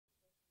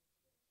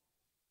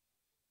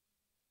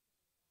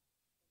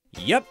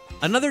Yep,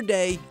 another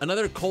day,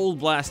 another cold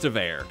blast of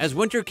air, as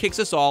winter kicks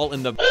us all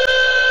in the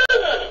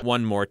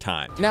one more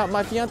time. Now,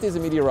 my fiance is a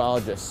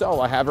meteorologist, so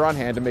I have her on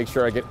hand to make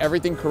sure I get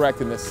everything correct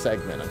in this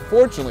segment.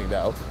 Unfortunately,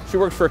 though, she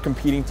works for a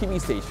competing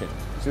TV station,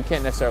 so we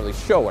can't necessarily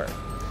show her.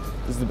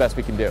 This is the best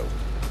we can do.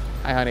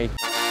 Hi, honey.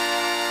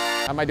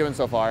 How am I doing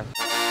so far?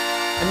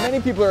 And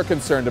many people are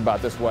concerned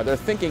about this weather,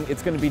 thinking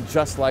it's going to be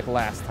just like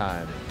last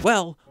time.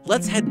 Well,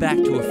 let's head back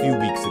to a few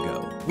weeks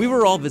ago. We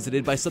were all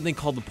visited by something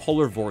called the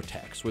polar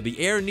vortex, where the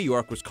air in New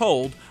York was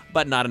cold,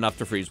 but not enough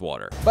to freeze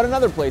water. But in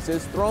other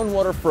places, thrown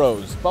water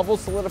froze,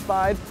 bubbles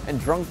solidified, and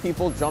drunk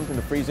people jumped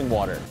into freezing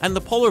water. And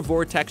the polar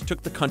vortex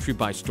took the country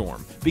by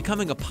storm,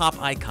 becoming a pop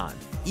icon,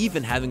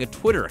 even having a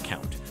Twitter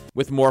account,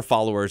 with more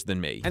followers than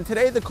me. And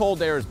today the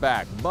cold air is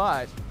back,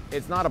 but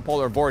it's not a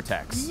polar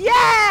vortex.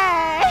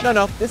 Yay!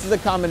 No, this is a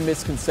common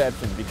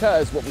misconception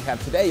because what we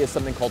have today is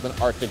something called an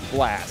Arctic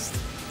blast.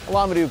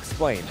 Allow me to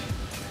explain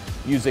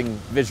using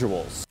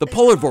visuals. The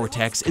polar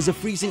vortex is a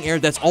freezing air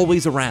that's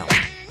always around,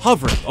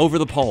 hovering over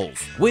the poles,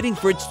 waiting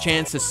for its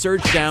chance to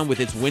surge down with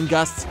its wind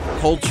gusts,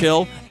 cold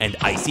chill, and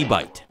icy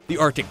bite. The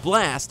Arctic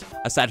blast,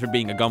 aside from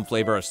being a gum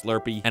flavor, a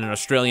Slurpee, and an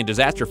Australian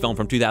disaster film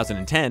from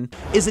 2010,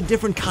 is a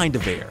different kind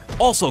of air,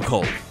 also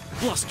cold,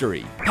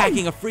 blustery,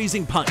 packing a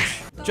freezing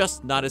punch,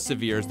 just not as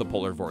severe as the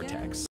polar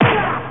vortex.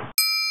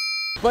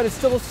 But it's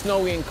still a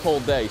snowy and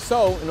cold day,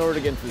 so in order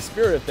to get into the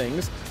spirit of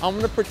things, I'm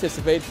going to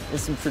participate in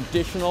some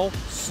traditional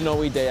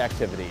snowy day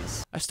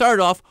activities. I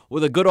started off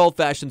with a good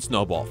old-fashioned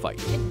snowball fight.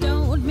 It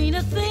don't mean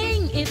a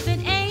thing if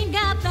it ain't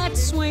got that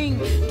swing.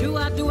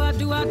 Do-ah, do-ah,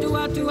 do-ah,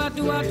 do-ah, do-ah,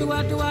 do-ah,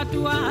 do-ah, do-ah,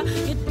 do-ah.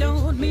 It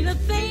don't mean a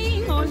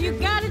thing, all you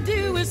gotta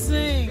do is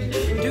sing.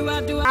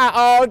 Do-ah, do-ah.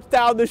 Oh, it's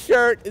down the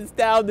shirt, it's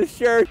down the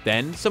shirt.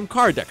 Then some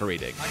car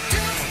decorating.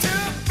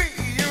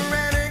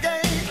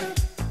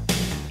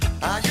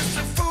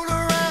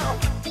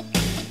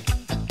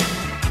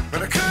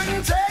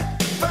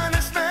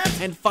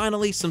 And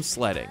finally, some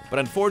sledding. But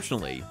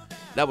unfortunately,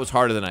 that was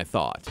harder than I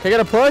thought. Can I get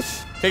a push?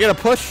 Can I get a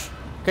push?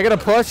 Can I get a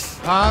push?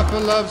 Papa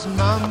loves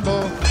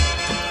mambo.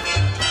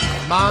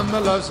 Mama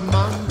loves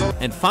mambo.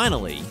 And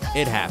finally,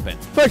 it happened.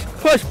 Push,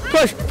 push,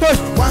 push, push.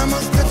 Why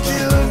must the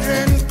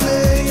children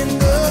play in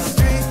the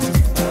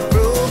street?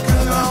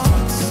 Broken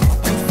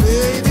hearts and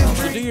faded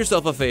So do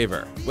yourself a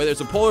favor, whether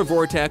it's a polar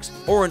vortex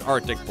or an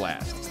Arctic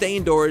blast. Stay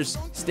indoors,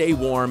 stay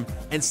warm,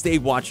 and stay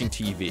watching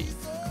TV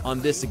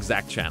on this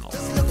exact channel.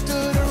 dreams.